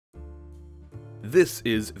This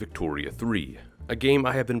is Victoria 3, a game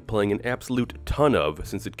I have been playing an absolute ton of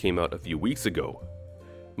since it came out a few weeks ago.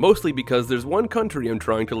 Mostly because there's one country I'm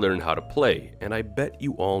trying to learn how to play, and I bet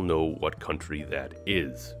you all know what country that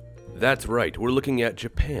is. That's right, we're looking at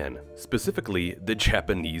Japan, specifically the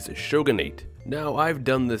Japanese shogunate. Now, I've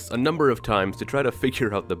done this a number of times to try to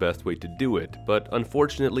figure out the best way to do it, but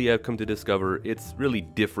unfortunately I've come to discover it's really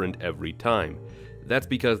different every time. That's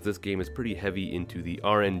because this game is pretty heavy into the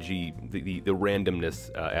RNG, the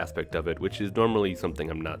randomness aspect of it, which is normally something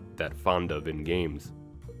I'm not that fond of in games.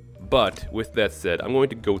 But, with that said, I'm going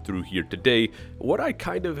to go through here today what I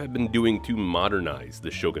kind of have been doing to modernize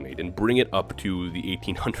the shogunate and bring it up to the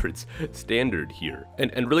 1800s standard here.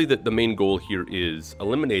 And really the main goal here is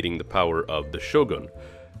eliminating the power of the shogun.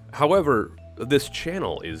 However, this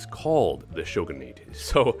channel is called the shogunate,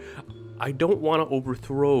 so I don't want to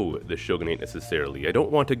overthrow the shogunate necessarily. I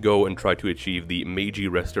don't want to go and try to achieve the Meiji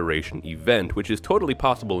restoration event, which is totally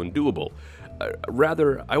possible and doable.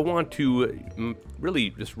 Rather, I want to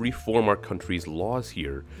really just reform our country's laws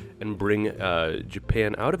here and bring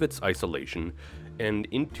Japan out of its isolation and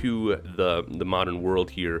into the modern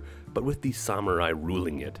world here, but with the samurai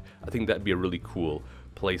ruling it. I think that'd be a really cool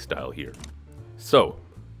playstyle here. So,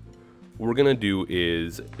 what we're gonna do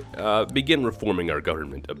is begin reforming our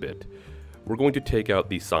government a bit. We're going to take out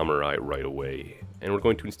the samurai right away, and we're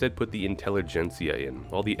going to instead put the intelligentsia in,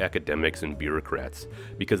 all the academics and bureaucrats,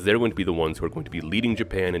 because they're going to be the ones who are going to be leading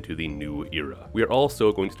Japan into the new era. We are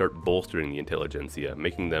also going to start bolstering the intelligentsia,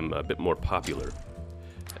 making them a bit more popular.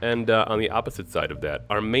 And on the opposite side of that,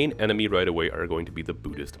 our main enemy right away are going to be the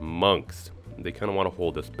Buddhist monks. They kind of want to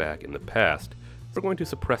hold us back in the past. We're going to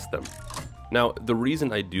suppress them. Now, the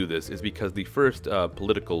reason I do this is because the first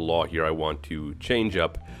political law here I want to change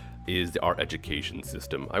up is our education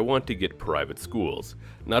system. I want to get private schools,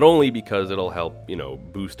 not only because it'll help,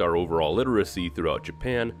 boost our overall literacy throughout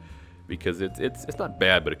Japan, because it's not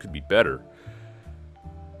bad, but it could be better,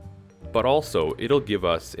 but also it'll give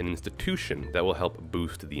us an institution that will help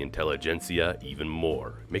boost the intelligentsia even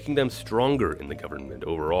more, making them stronger in the government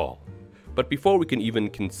overall. But before we can even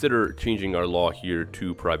consider changing our law here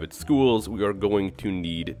to private schools, we are going to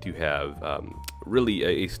need to have really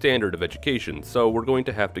a standard of education. So we're going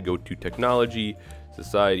to have to go to technology,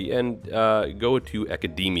 society, and go to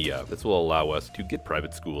academia. This will allow us to get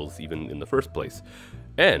private schools even in the first place.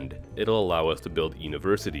 And it'll allow us to build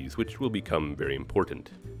universities, which will become very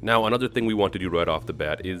important. Now, another thing we want to do right off the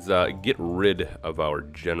bat is get rid of our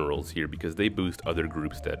generals here, because they boost other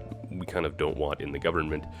groups that we kind of don't want in the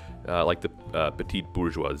government, like the petite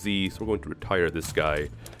bourgeoisie. So we're going to retire this guy.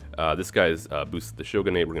 This guy's boosted the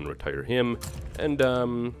shogunate. We're going to retire him, and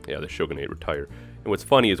yeah, the shogunate retire. And what's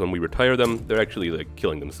funny is when we retire them, they're actually like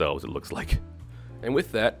killing themselves, it looks like. And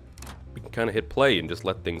with that, we can kind of hit play and just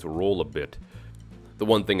let things roll a bit. The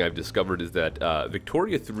one thing I've discovered is that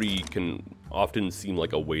Victoria 3 can often seem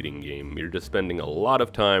like a waiting game. You're just spending a lot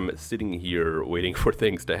of time sitting here waiting for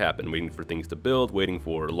things to happen, waiting for things to build, waiting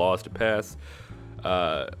for laws to pass,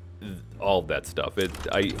 all of that stuff.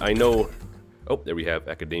 I know. Oh, there we have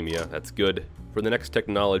academia. That's good. For the next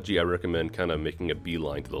technology, I recommend kind of making a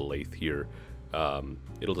beeline to the lathe here.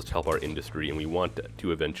 It'll just help our industry, and we want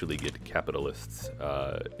to eventually get capitalists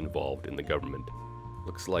involved in the government.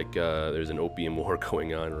 Looks like there's an opium war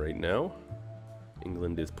going on right now.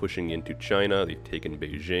 England is pushing into China. They've taken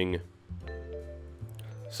Beijing.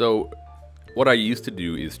 So what I used to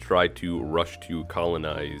do is try to rush to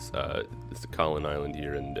colonize this Colin Island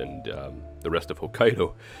here and the rest of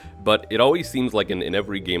Hokkaido. But it always seems like in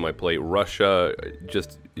every game I play, Russia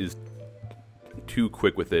just is too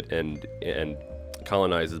quick with it and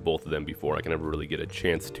colonizes both of them before I can ever really get a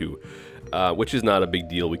chance to, which is not a big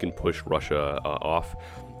deal. We can push Russia off.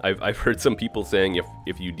 I've heard some people saying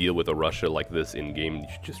if you deal with a Russia like this in game, you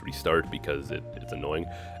should just restart because it's annoying.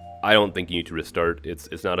 I don't think you need to restart.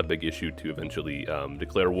 It's not a big issue to eventually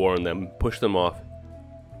declare war on them, push them off,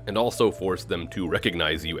 and also force them to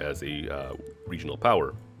recognize you as a regional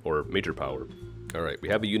power or major power. All right, we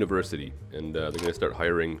have a university, and they're going to start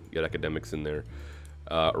hiring, get academics in there.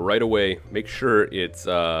 Right away, make sure it's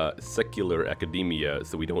secular academia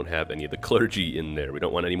so we don't have any of the clergy in there. We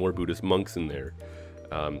don't want any more Buddhist monks in there.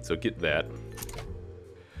 So get that.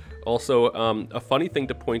 Also, a funny thing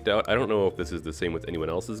to point out, I don't know if this is the same with anyone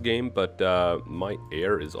else's game, but my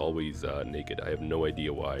heir is always naked. I have no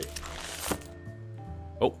idea why.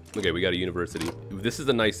 Oh, okay, we got a university. This is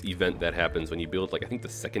a nice event that happens when you build, like, I think the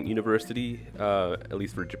second university, at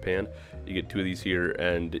least for Japan. You get 2 of these here,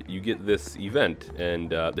 and you get this event,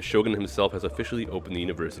 and the shogun himself has officially opened the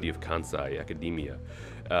University of Kansai Academia.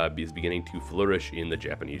 Is beginning to flourish in the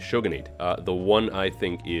Japanese shogunate. The one I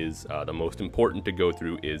think is the most important to go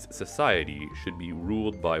through is society should be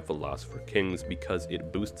ruled by philosopher kings because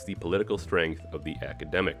it boosts the political strength of the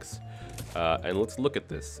academics. And let's look at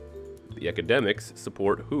this. The academics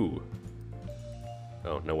support who?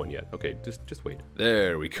 Oh, no one yet. Okay, just wait.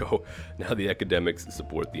 There we go. Now the academics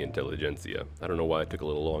support the intelligentsia. I don't know why it took a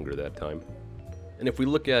little longer that time. And if we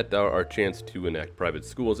look at our chance to enact private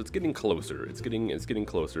schools, it's getting closer. It's getting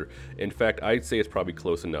closer. In fact, I'd say it's probably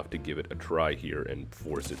close enough to give it a try here and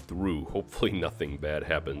force it through. Hopefully nothing bad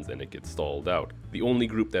happens and it gets stalled out. The only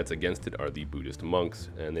group that's against it are the Buddhist monks,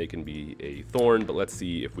 and they can be a thorn, but let's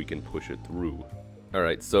see if we can push it through.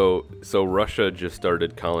 Alright, so Russia just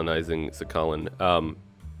started colonizing Sakhalin.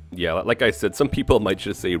 Yeah, like I said, some people might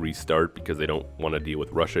just say restart because they don't want to deal with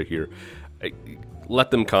Russia here.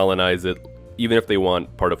 Let them colonize it. Even if they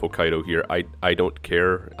want part of Hokkaido here, I don't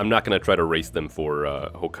care. I'm not going to try to race them for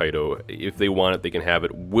Hokkaido. If they want it, they can have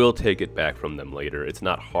it. We'll take it back from them later. It's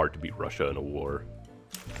not hard to beat Russia in a war.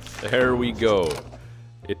 There we go.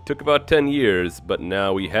 It took about 10 years, but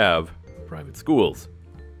now we have private schools.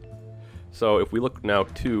 So if we look now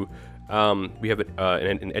too, we have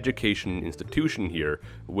an education institution here,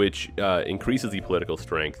 which increases the political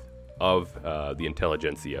strength of the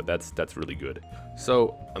intelligentsia. That's really good.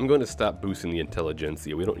 So I'm going to stop boosting the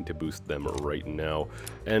intelligentsia. We don't need to boost them right now.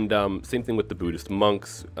 And same thing with the Buddhist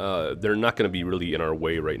monks. They're not going to be really in our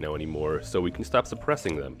way right now anymore, so we can stop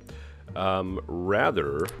suppressing them.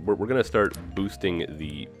 Rather, we're going to start boosting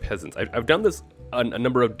the peasants. I've done this a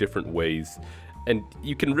number of different ways, and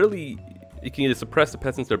you can either suppress the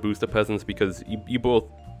peasants or boost the peasants because you both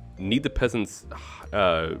need the peasants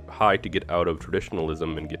high to get out of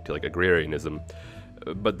traditionalism and get to like agrarianism,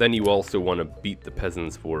 but then you also want to beat the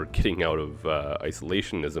peasants for getting out of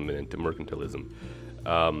isolationism and into mercantilism.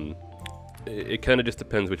 It kind of just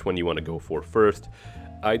depends which one you want to go for first.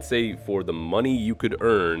 I'd say for the money you could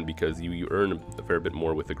earn, because you earn a fair bit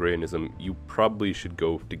more with agrarianism, you probably should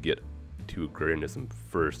go to get to agrarianism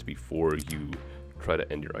first before you try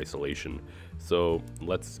to end your isolation. So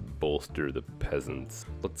let's bolster the peasants.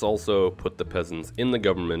 Let's also put the peasants in the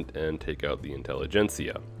government and take out the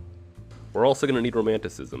intelligentsia. We're also going to need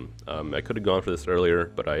romanticism. I could have gone for this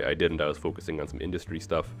earlier, but I didn't. I was focusing on some industry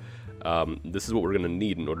stuff. This is what we're going to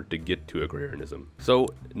need in order to get to agrarianism. So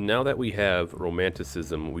now that we have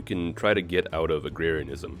romanticism, we can try to get out of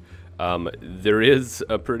agrarianism. There is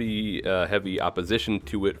a pretty heavy opposition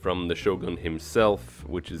to it from the shogun himself,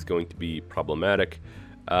 which is going to be problematic.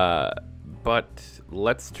 But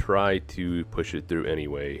let's try to push it through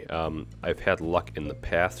anyway. I've had luck in the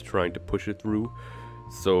past trying to push it through,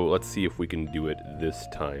 so let's see if we can do it this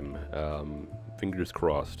time. Fingers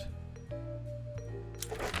crossed.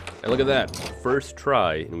 And look at that, first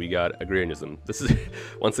try, and we got agrarianism. This is,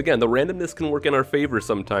 once again, the randomness can work in our favor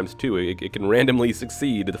sometimes too. It can randomly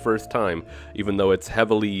succeed the first time, even though it's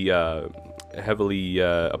heavily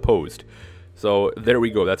opposed. So there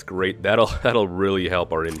we go, that's great. That'll really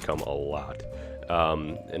help our income a lot.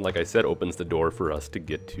 And like I said, opens the door for us to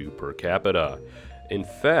get to per capita. In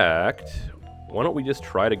fact, why don't we just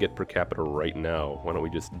try to get per capita right now? Why don't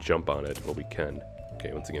we just jump on it while we can?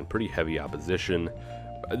 Okay, once again, pretty heavy opposition.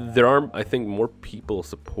 There are, I think, more people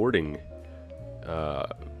supporting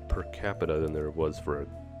per capita than there was for...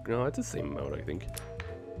 No, it's the same amount, I think.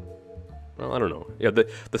 Well, I don't know. Yeah,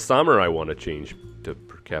 the samurai want to change to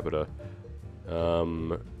per capita.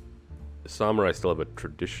 Samurai still have a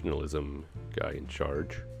traditionalism guy in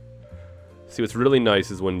charge. See, what's really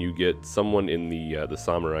nice is when you get someone in the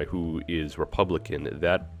samurai who is Republican.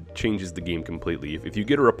 That changes the game completely. If you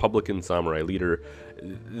get a Republican samurai leader,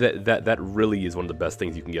 that really is one of the best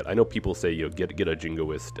things you can get. I know people say, you know, get a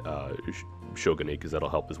jingoist shogunate because that'll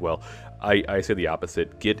help as well. I say the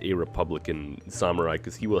opposite. Get a Republican samurai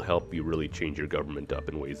because he will help you really change your government up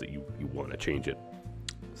in ways that you want to change it.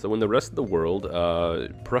 So in the rest of the world,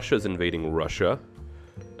 Prussia's invading Russia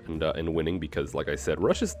and winning because, like I said,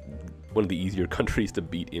 Russia's one of the easier countries to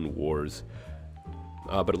beat in wars.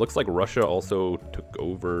 But it looks like Russia also took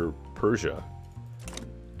over Persia.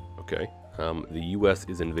 Okay. The U.S.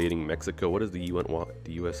 is invading Mexico. What does the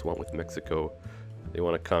U.S. want with Mexico? They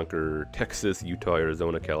want to conquer Texas, Utah,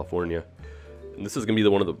 Arizona, California. And this is going to be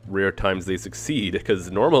one of the rare times they succeed,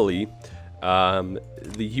 because normally The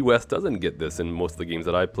US doesn't get this in most of the games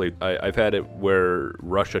that I played. I've had it where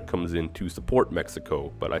Russia comes in to support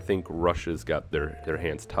Mexico, but I think Russia's got their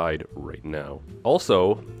hands tied right now.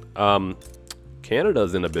 Also,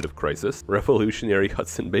 Canada's in a bit of crisis. Revolutionary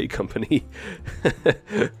Hudson Bay Company.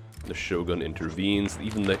 The Shogun intervenes.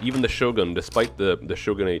 Even the Shogun, despite the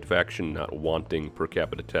Shogunate faction not wanting per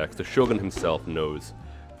capita tax, the Shogun himself knows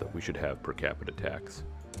that we should have per capita tax.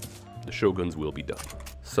 The Shoguns will be done.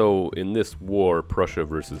 So in this war, Prussia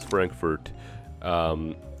versus Frankfurt,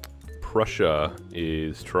 Prussia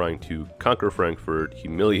is trying to conquer Frankfurt,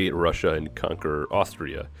 humiliate Russia, and conquer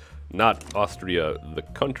Austria. Not Austria the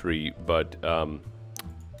country, but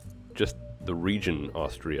just the region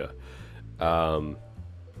Austria.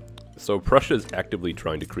 So Prussia is actively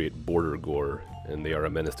trying to create border gore, and they are a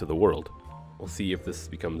menace to the world. We'll see if this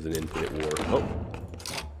becomes an infinite war. Oh,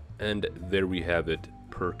 and there we have it.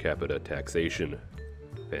 Per capita taxation.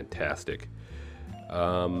 Fantastic.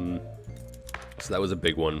 So that was a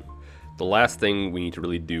big one. The last thing we need to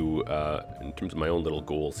really do in terms of my own little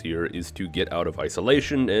goals here is to get out of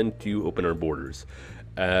isolation and to open our borders.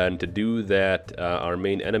 And to do that, our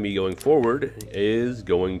main enemy going forward is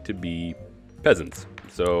going to be peasants.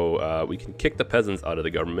 So we can kick the peasants out of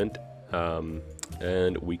the government,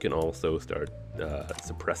 and we can also start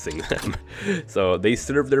suppressing them. So they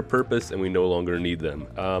serve their purpose and we no longer need them.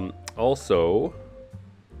 Also,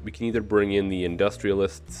 we can either bring in the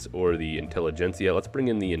industrialists or the intelligentsia. Let's bring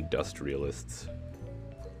in the industrialists.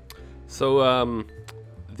 So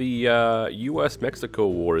the US-Mexico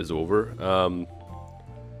war is over.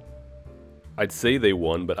 I'd say they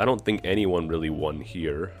won, but I don't think anyone really won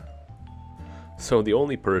here. So the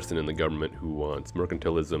only person in the government who wants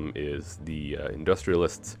mercantilism is the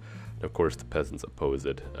industrialists. And of course, the peasants oppose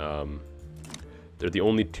it. They're the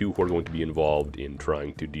only two who are going to be involved in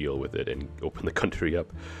trying to deal with it and open the country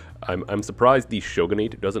up. I'm surprised the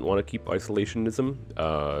shogunate doesn't want to keep isolationism.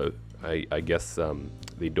 I guess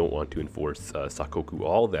they don't want to enforce sakoku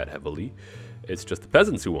all that heavily. It's just the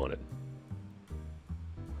peasants who want it.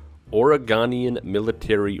 Oregonian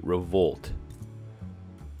military revolt.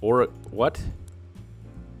 What?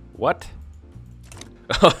 What?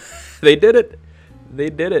 They did it! They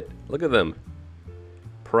did it! Look at them.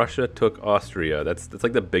 Prussia took Austria. That's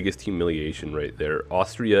like the biggest humiliation right there.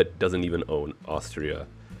 Austria doesn't even own Austria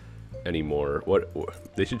anymore. What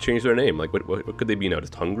they should change their name. Like what could they be now?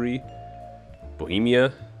 Just Hungary?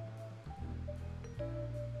 Bohemia?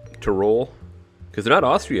 Tyrol? Because they're not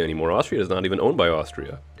Austria anymore. Austria is not even owned by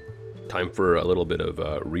Austria. Time for a little bit of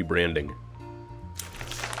rebranding.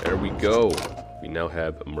 There we go. We now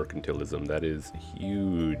have mercantilism. That is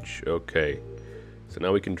huge. Okay. So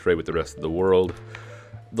now we can trade with the rest of the world.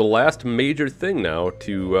 The last major thing now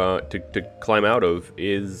to climb out of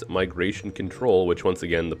is migration control, which once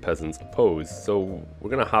again the peasants oppose. So we're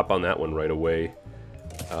gonna hop on that one right away,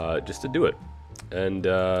 just to do it. And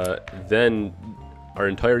then our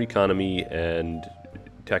entire economy and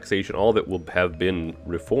taxation, all of it will have been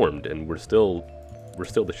reformed, and we're still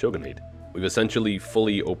the shogunate. We've essentially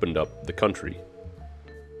fully opened up the country.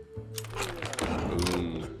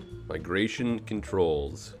 Boom. Migration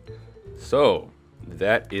controls. So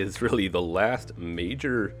that is really the last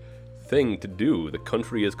major thing to do. The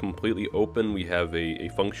country is completely open. We have a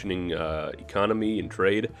functioning economy and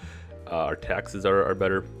trade. Our taxes are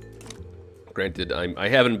better. Granted, I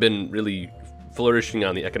haven't been really flourishing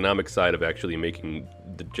on the economic side of actually making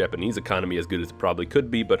the Japanese economy as good as it probably could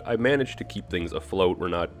be, but I managed to keep things afloat. We're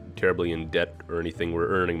not terribly in debt or anything. We're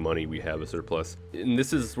earning money. We have a surplus. And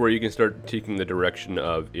this is where you can start taking the direction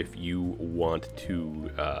of if you want to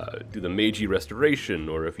do the Meiji restoration,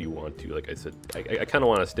 or if you want to, like I said, I kind of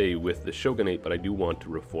want to stay with the shogunate, but I do want to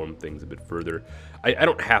reform things a bit further. I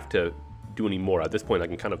don't have to do any more. At this point, I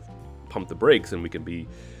can kind of pump the brakes and we can be,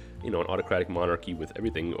 you know, an autocratic monarchy with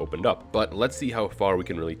everything opened up. But let's see how far we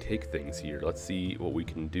can really take things here. Let's see what we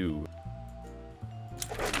can do.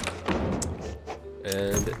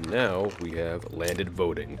 And now we have landed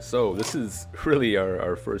voting. So this is really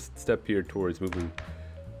our first step here towards moving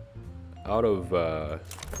out of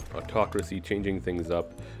autocracy, changing things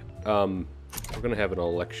up. We're gonna have an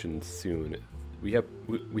election soon. We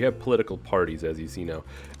have political parties, as you see now,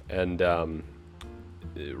 and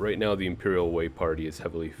right now the Imperial Way party is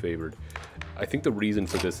heavily favored. I think the reason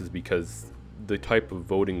for this is because the type of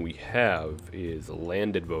voting we have is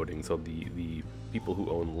landed voting, so the people who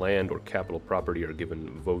own land or capital property are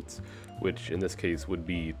given votes, which in this case would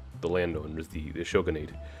be the landowners, the shogunate.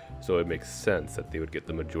 So it makes sense that they would get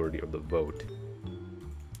the majority of the vote.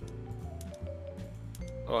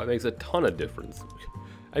 Oh, it makes a ton of difference.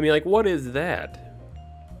 I mean, like, what is that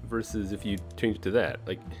versus if you change to that?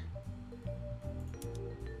 Like,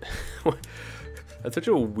 That's such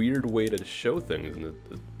a weird way to show things in the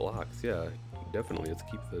blocks. Yeah, definitely. Let's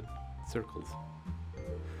keep the circles.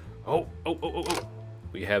 Oh!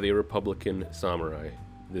 We have a Republican samurai.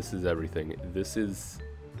 This is everything. This is...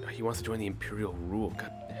 He wants to join the Imperial rule.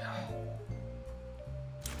 God.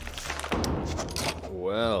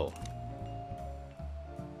 Well,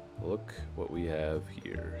 look what we have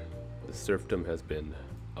here. The serfdom has been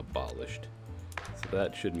abolished. So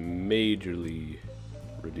that should majorly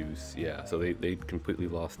reduce. Yeah, so they completely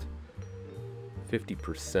lost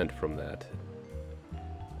 50% from that.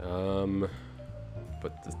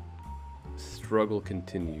 But the struggle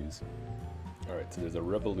continues. All right, so there's a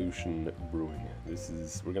revolution brewing. This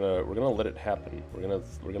is we're gonna let it happen. We're gonna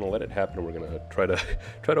let it happen. And we're gonna try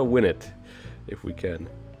to win it if we can.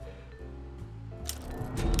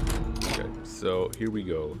 Okay, so here we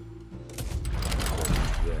go.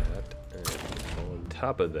 That, and on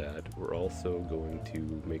top of that, we're also going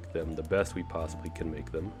to make them the best we possibly can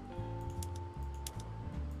make them.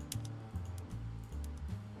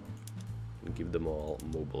 And give them all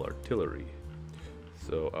mobile artillery.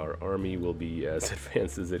 So our army will be as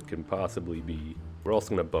advanced as it can possibly be. We're also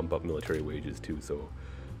going to bump up military wages too, so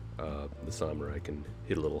the samurai can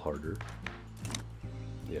hit a little harder.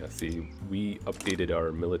 Yeah, see, we updated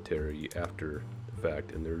our military after the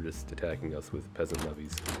fact, and they're just attacking us with peasant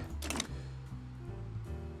levies.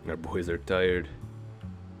 Our boys are tired.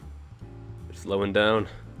 They're slowing down.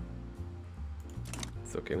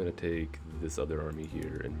 It's okay, I'm going to take this other army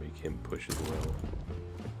here and make him push as well.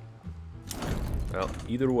 Well,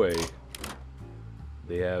 either way,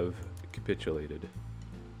 they have capitulated.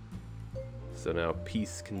 So now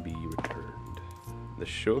peace can be returned. The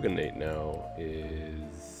shogunate now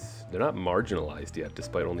is... They're not marginalized yet,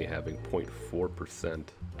 despite only having 0.4%.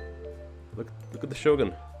 Look at the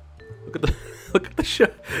shogun. Look at the look at the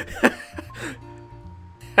shogun.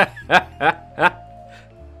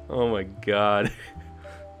 Oh my god.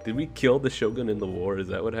 Did we kill the shogun in the war? Is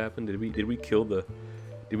that what happened? Did we kill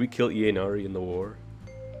Ienari in the war?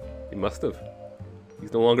 He must have.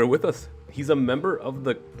 He's no longer with us. He's a member of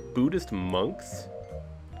the Buddhist monks?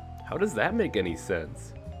 How does that make any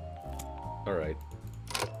sense? Alright.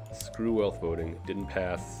 Screw wealth voting. Didn't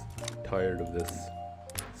pass. Tired of this.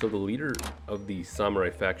 So the leader of the samurai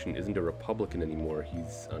faction isn't a Republican anymore.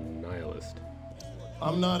 He's a nihilist.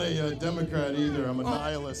 I'm not a Democrat either. I'm a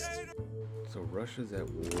nihilist. So Russia's at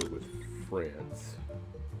war with France.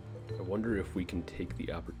 I wonder if we can take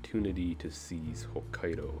the opportunity to seize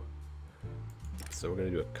Hokkaido. So we're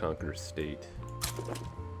going to do a conquer state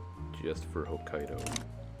just for Hokkaido.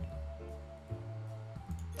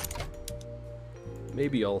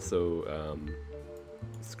 Maybe also,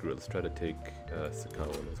 screw it, let's try to take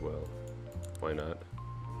Sakhalin as well. Why not?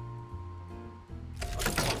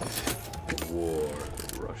 War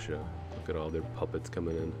with Russia. Look at all their puppets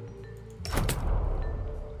coming in.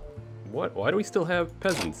 What? Why do we still have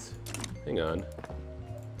peasants? Hang on.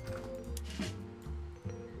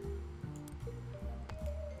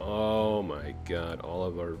 Oh my god, all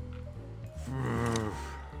of our...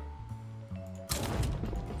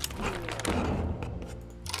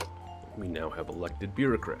 We now have elected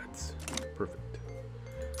bureaucrats. Perfect.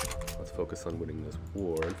 Let's focus on winning this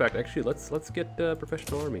war. In fact, actually, let's get a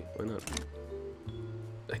professional army. Why not?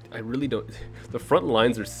 I really don't... The front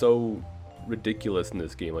lines are so ridiculous in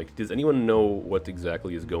this game. Like, does anyone know what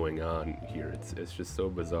exactly is going on here? It's just so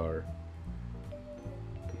bizarre.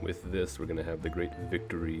 With this, we're gonna have the great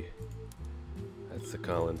victory at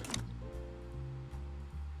Sakhalin.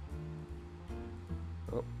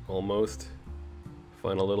 Oh, almost.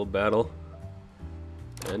 Final little battle.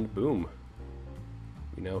 And boom.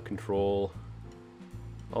 We now control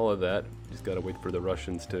all of that. Just gotta wait for the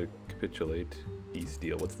Russians to capitulate. Peace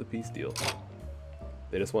deal. What's the peace deal?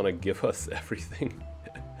 They just want to give us everything.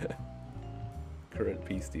 Current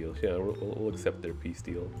peace deal. Yeah, we'll accept their peace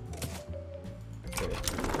deal. Okay,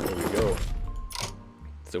 there we go.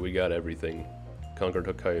 So we got everything. Conquered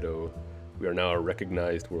Hokkaido. We are now a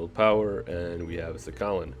recognized world power, and we have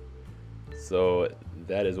Sakhalin. So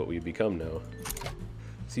that is what we've become now.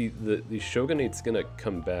 See, the shogunate's gonna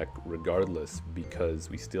come back regardless because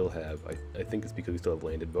we still have, I think it's because we still have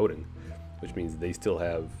landed voting, which means they still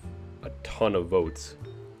have a ton of votes,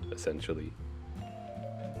 essentially.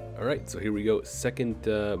 Alright, so here we go. Second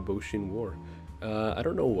Boshin War. I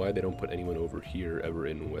don't know why they don't put anyone over here ever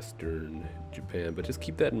in Western Japan, but just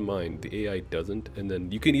keep that in mind. The AI doesn't, and then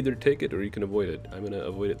you can either take it or you can avoid it. I'm gonna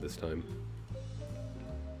avoid it this time.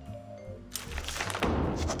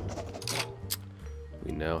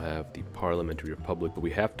 We now have the Parliamentary Republic, but we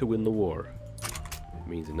have to win the war. It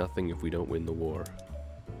means nothing if we don't win the war.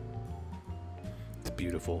 It's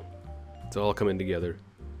beautiful. It's all coming together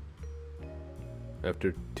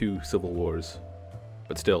after 2 civil wars.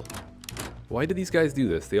 But still, why do these guys do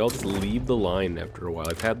this? They all just leave the line after a while.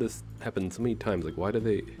 I've had this happen so many times. Like, why do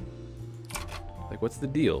they... Like, what's the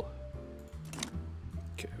deal?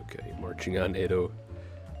 Okay, marching on Edo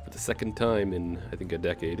for the 2nd time in, I think, a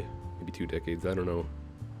decade. Maybe 2 decades, I don't know.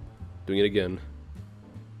 Doing it again.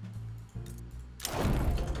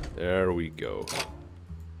 There we go.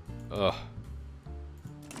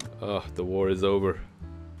 Ugh, the war is over.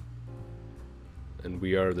 And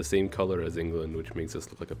we are the same color as England, which makes us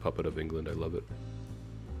look like a puppet of England. I love it.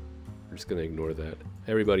 We're just gonna ignore that.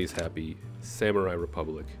 Everybody's happy. Samurai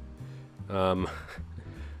Republic. Oh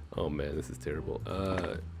man, this is terrible.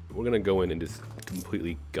 We're gonna go in and just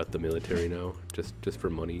completely gut the military now, just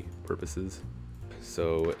for money purposes.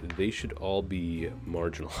 So they should all be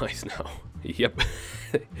marginalized now. Yep.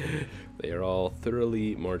 They are all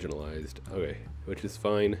thoroughly marginalized. Okay, which is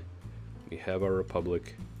fine. We have our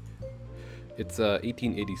republic. It's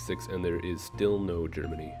 1886 and there is still no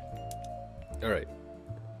Germany. Alright.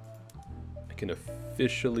 I can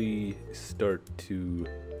officially start to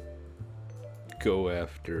go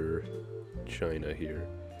after China here.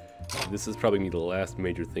 This is probably the last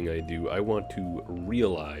major thing I do. I want to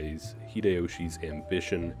realize Hideyoshi's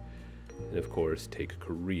ambition and of course take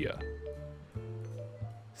Korea.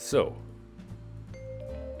 So,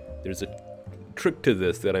 there's a trick to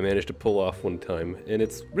this that I managed to pull off one time, and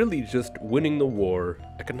it's really just winning the war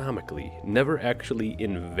economically, never actually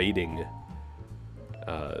invading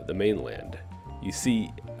the mainland. You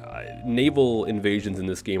see, naval invasions in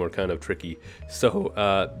this game are kind of tricky, so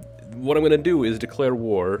what I'm going to do is declare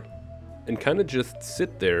war and kind of just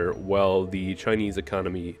sit there while the Chinese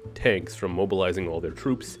economy tanks from mobilizing all their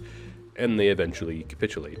troops, and they eventually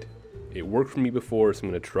capitulate. It worked for me before, so I'm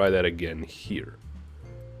going to try that again here.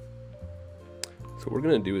 So what we're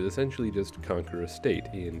going to do is essentially just conquer a state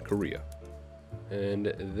in Korea.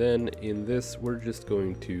 And then in this, we're just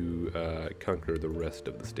going to conquer the rest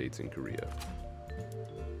of the states in Korea.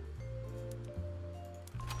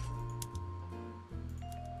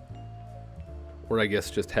 Or I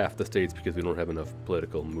guess just half the states because we don't have enough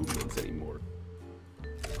political movements anymore.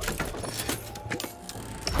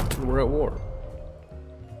 And we're at war.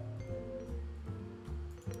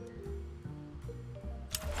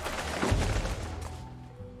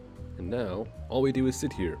 And now, all we do is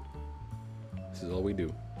sit here. This is all we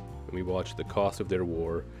do. And we watch the cost of their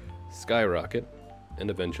war skyrocket, and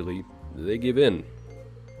eventually they give in.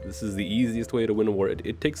 This is the easiest way to win a war.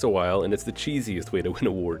 It takes a while, and it's the cheesiest way to win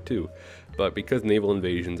a war too. But because naval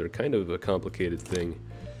invasions are kind of a complicated thing,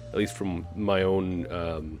 at least from my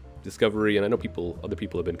own discovery, and I know other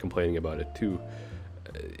people have been complaining about it too,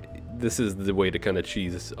 this is the way to kind of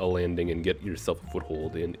cheese a landing and get yourself a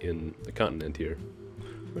foothold in the continent here.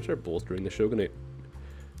 I'm gonna start bolstering the shogunate.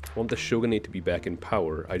 I want the shogunate to be back in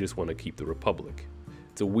power. I just want to keep the republic.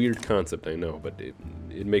 It's a weird concept, I know, but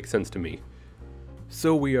it makes sense to me.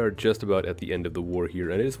 So we are just about at the end of the war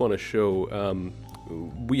here, and I just want to show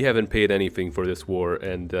we haven't paid anything for this war,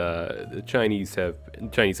 and the Chinese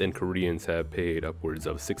and Koreans have paid upwards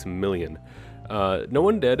of 6 million. No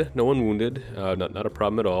one dead, no one wounded, not a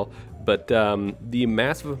problem at all. But the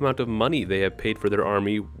massive amount of money they have paid for their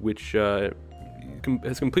army, which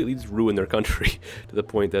has completely just ruined their country to the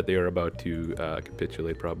point that they are about to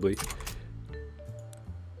capitulate, probably.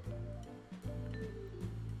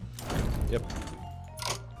 Yep.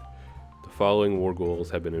 The following war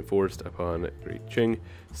goals have been enforced upon Great Qing.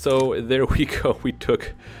 So there we go. We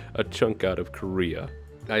took a chunk out of Korea.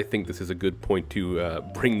 I think this is a good point to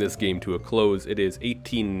bring this game to a close. It is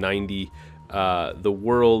 1890. The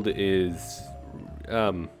world is,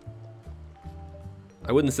 I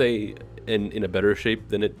wouldn't say in a better shape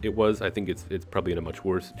than it was. I think it's probably in a much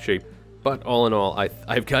worse shape. But all in all,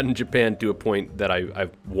 I've gotten Japan to a point that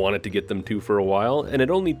I've wanted to get them to for a while, and it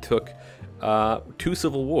only took 2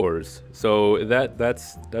 civil wars. So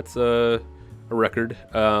that's a record.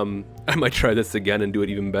 I might try this again and do it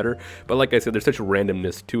even better. But like I said, there's such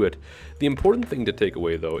randomness to it. The important thing to take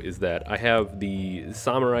away, though, is that I have the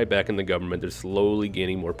samurai back in the government. They're slowly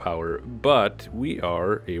gaining more power, but we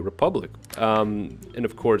are a republic. And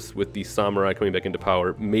of course, with the samurai coming back into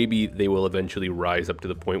power, maybe they will eventually rise up to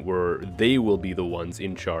the point where they will be the ones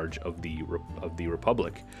in charge of the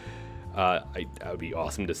republic. That would be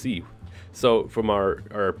awesome to see. So from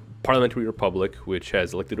our parliamentary republic, which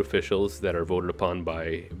has elected officials that are voted upon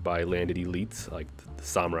by landed elites, like the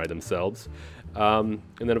samurai themselves, and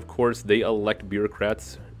then of course they elect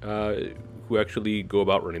bureaucrats who who actually go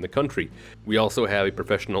about running the country. We also have a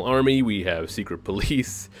professional army, we have secret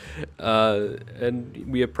police, and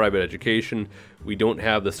we have private education. We don't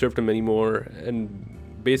have the serfdom anymore, and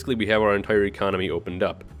basically we have our entire economy opened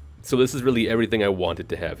up. So this is really everything I wanted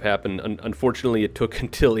to have happen. Unfortunately, it took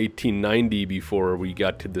until 1890 before we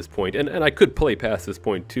got to this point, and I could play past this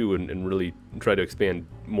point too, and really try to expand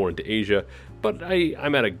more into Asia. But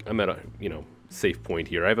I'm at a safe point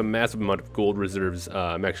here. I have a massive amount of gold reserves.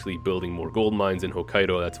 I'm actually building more gold mines in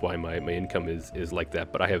Hokkaido. That's why my income is like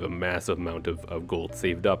that. But I have a massive amount of gold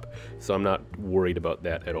saved up, so I'm not worried about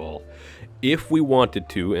that at all. If we wanted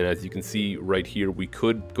to, and as you can see right here, we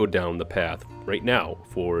could go down the path right now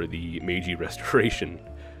for the Meiji Restoration,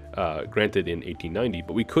 granted in 1890,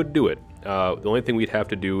 but we could do it. The only thing we'd have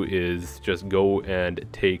to do is just go and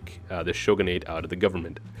take the shogunate out of the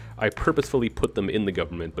government. I purposefully put them in the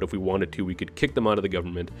government, but if we wanted to, we could kick them out of the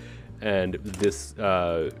government, and this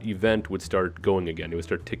event would start going again. It would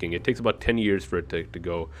start ticking. It takes about 10 years for it to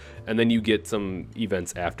go, and then you get some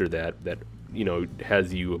events after that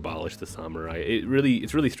has you abolish the samurai.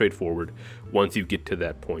 It's really straightforward once you get to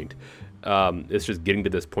that point. It's just getting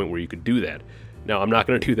to this point where you could do that. Now, I'm not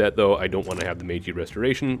going to do that, though. I don't want to have the Meiji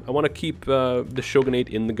Restoration. I want to keep the shogunate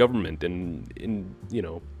in the government, and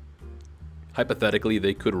hypothetically,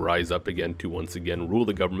 they could rise up again to once again rule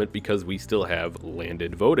the government because we still have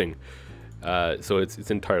landed voting. So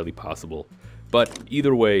it's entirely possible. But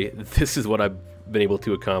either way, this is what I've been able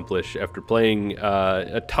to accomplish after playing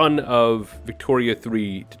a ton of Victoria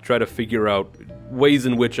 3 to try to figure out ways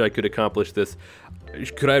in which I could accomplish this.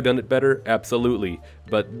 Could I have done it better? Absolutely.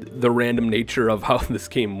 But the random nature of how this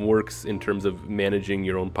game works in terms of managing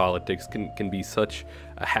your own politics can be such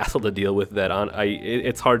a hassle to deal with that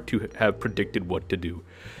it's hard to have predicted what to do.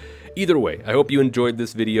 Either way, I hope you enjoyed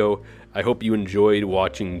this video. I hope you enjoyed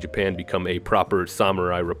watching Japan become a proper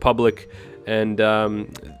samurai republic. And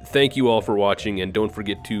thank you all for watching, and don't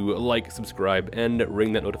forget to like, subscribe, and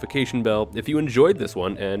ring that notification bell if you enjoyed this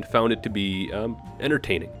one and found it to be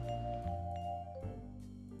entertaining.